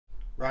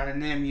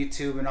Annim,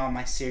 YouTube, and all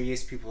my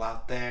serious people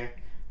out there,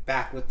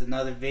 back with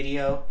another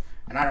video.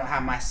 And I don't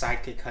have my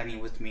sidekick Honey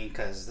with me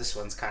because this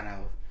one's kind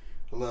of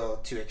a little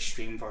too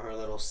extreme for her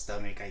little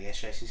stomach, I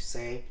guess I should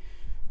say.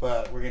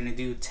 But we're gonna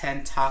do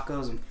 10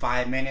 tacos in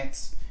 5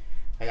 minutes.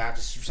 I got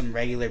just some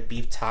regular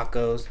beef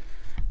tacos.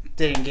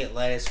 Didn't get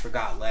lettuce,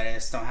 forgot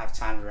lettuce. Don't have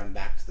time to run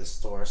back to the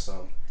store,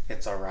 so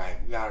it's alright.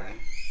 We got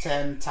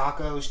 10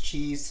 tacos,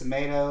 cheese,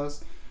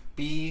 tomatoes,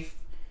 beef.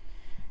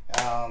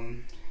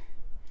 I'm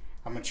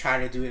gonna try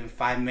to do it in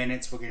 5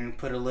 minutes. We're gonna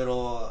put a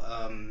little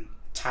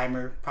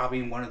timer probably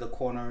in one of the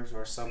corners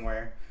or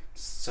somewhere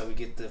so we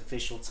get the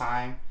official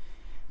time.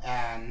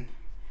 And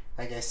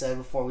like I said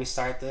before we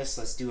start this,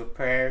 let's do a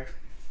prayer.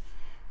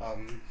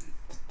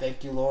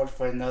 Thank you, Lord,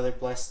 for another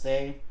blessed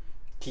day.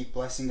 Keep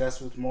blessing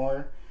us with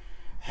more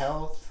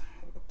health.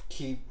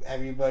 Keep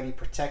everybody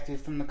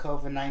protected from the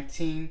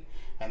COVID-19,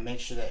 and make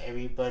sure that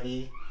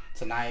everybody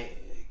tonight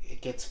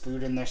gets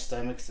food in their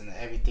stomachs and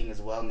everything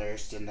is well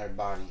nourished in their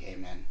body.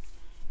 Amen.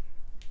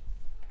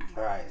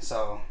 All right,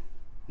 so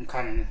I'm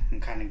kind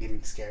of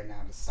getting scared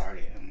now to start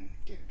it. I'm gonna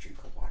get a drink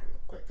of water real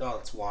quick. Oh,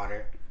 it's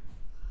water.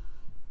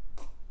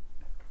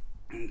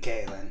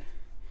 Okay then.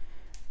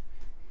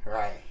 All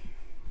right,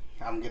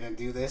 I'm gonna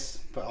do this,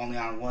 but only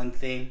on one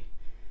thing.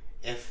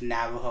 If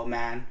Navajo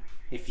Man,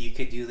 if you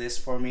could do this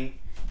for me,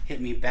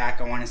 hit me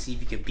back. I want to see if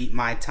you could beat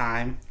my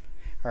time.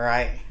 All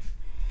right.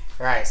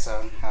 All right.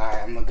 So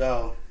I'm gonna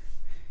go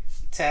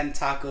 10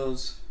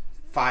 tacos,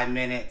 5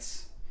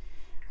 minutes.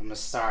 I'm gonna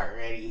start.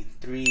 Ready?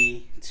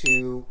 3,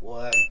 2,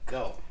 1,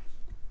 go.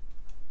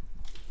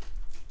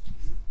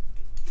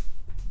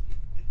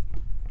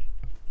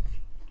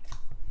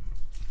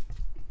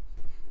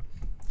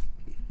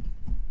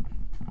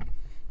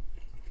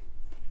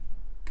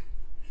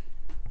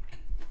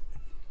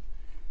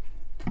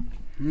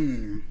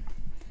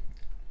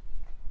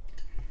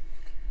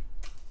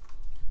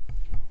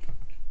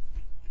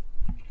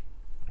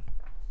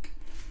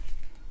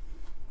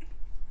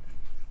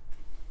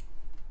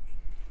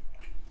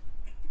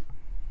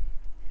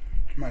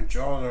 My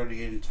jaw's already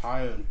getting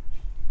tired.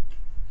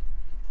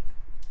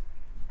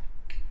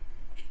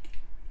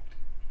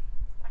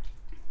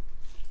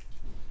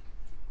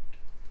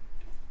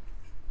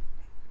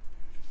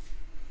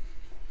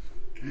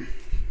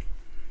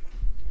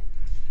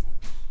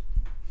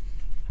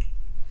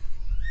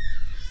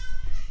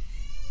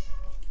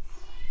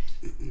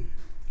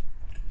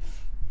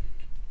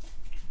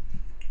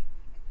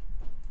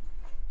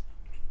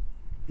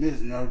 This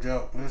is no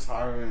joke. This is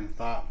harder than I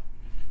thought.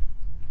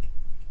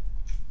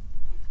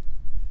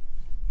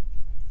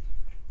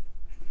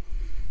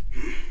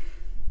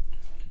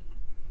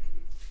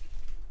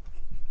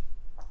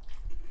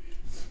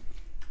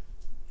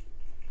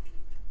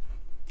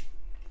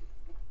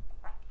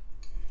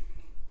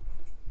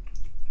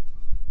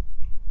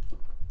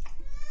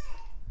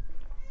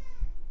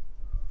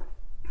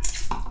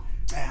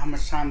 Hey, how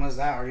much time was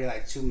that? Already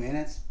like 2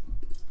 minutes?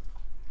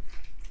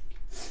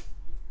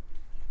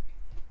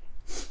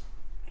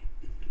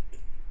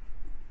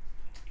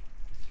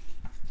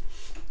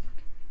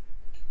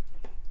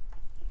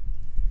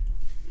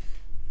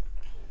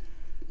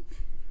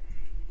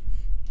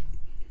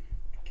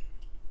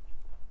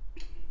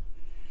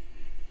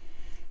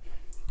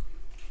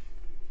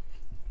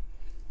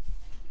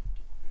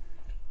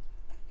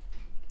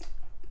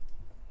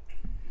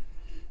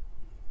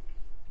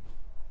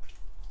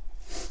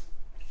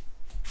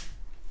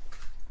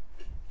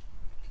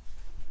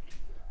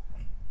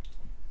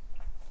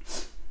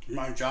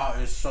 My jaw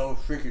is so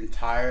freaking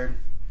tired.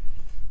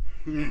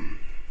 I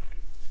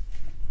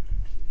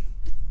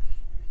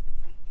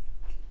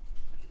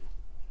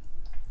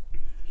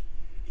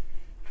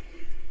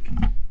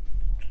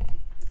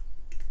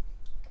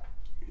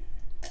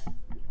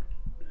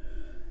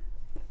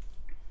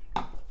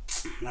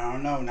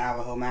don't know,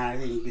 Navajo Man. I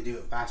think you could do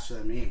it faster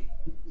than me.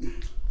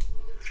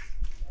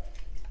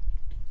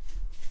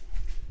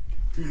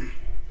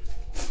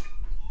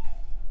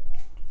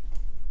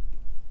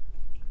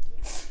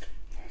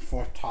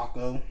 Fourth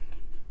taco.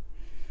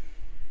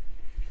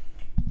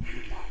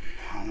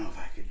 I don't know if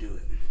I could do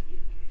it.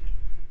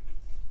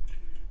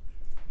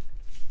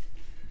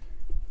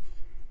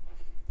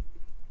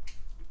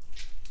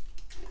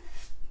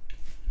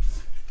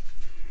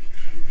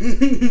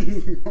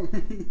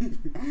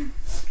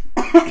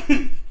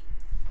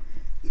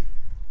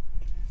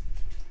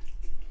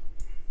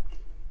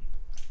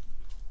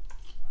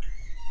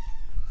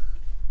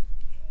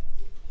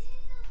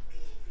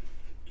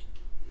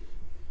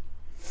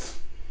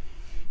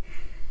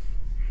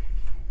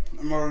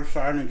 I'm already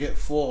starting to get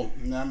full,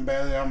 and I'm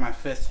barely on my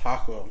 5th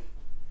taco.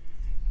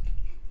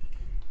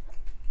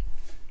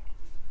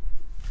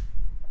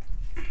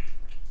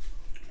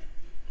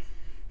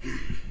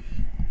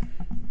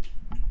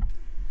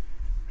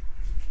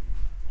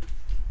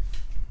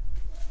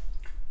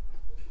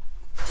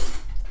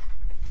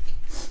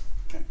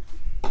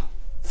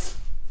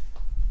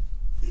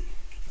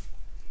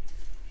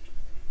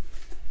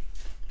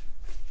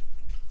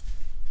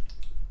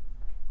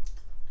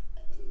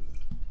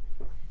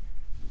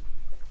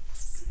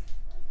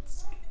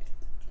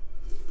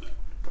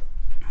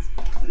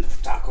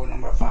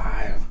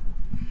 5.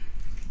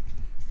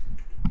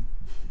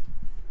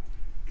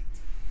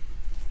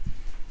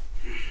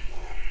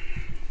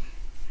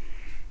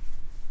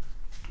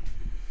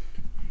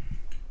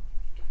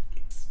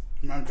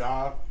 My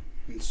jaw,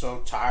 I'm so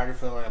tired. I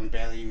feel like I'm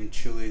barely even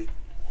chewing.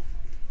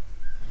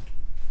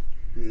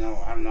 No,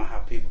 I don't know how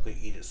people could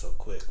eat it so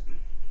quick.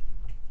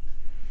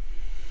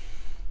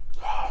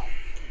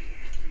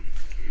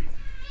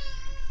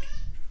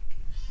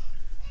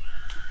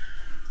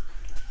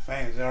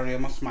 Dang, is it already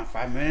almost my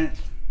 5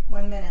 minutes?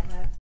 1 minute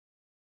left.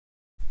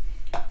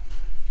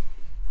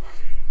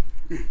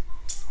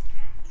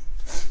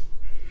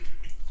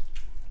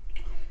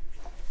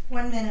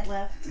 One minute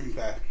left.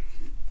 Okay.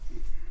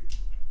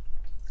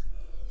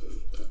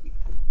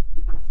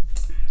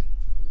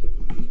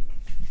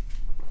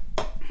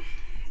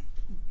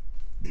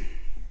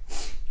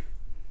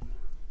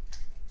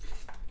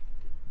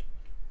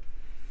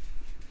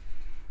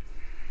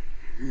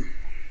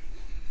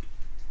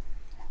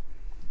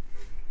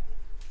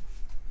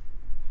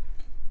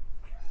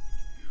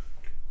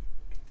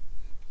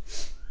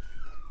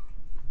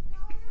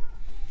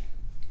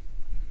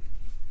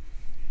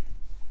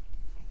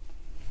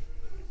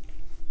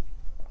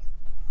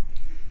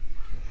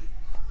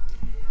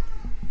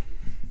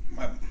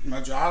 My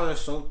jaw is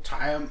so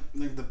tired,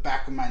 like the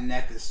back of my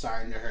neck is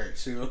starting to hurt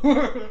too.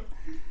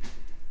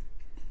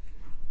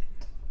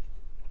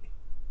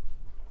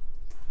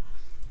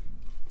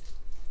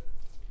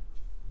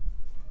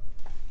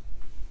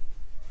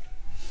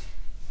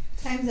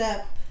 Time's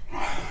up.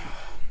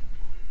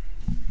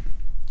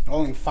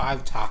 Only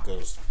 5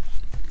 tacos.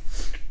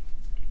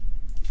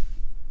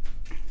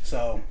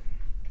 So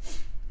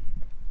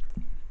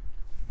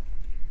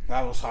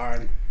that was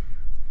hard.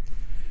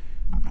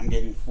 I'm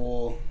getting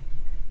full.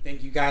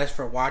 Thank you guys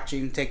for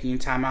watching, taking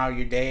time out of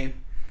your day.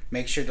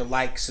 Make sure to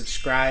like,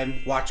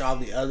 subscribe, watch all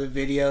the other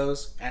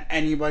videos. And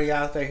anybody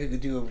out there who could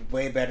do a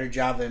way better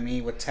job than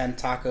me with 10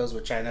 tacos,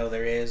 which I know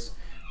there is,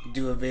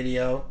 do a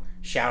video,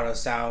 shout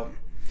us out,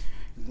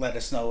 let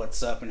us know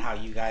what's up and how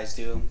you guys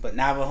do. But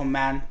Navajo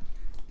Man,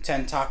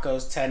 10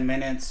 tacos, 10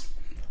 minutes.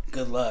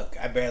 Good luck.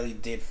 I barely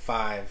did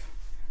 5.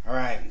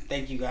 Alright,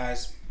 thank you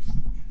guys.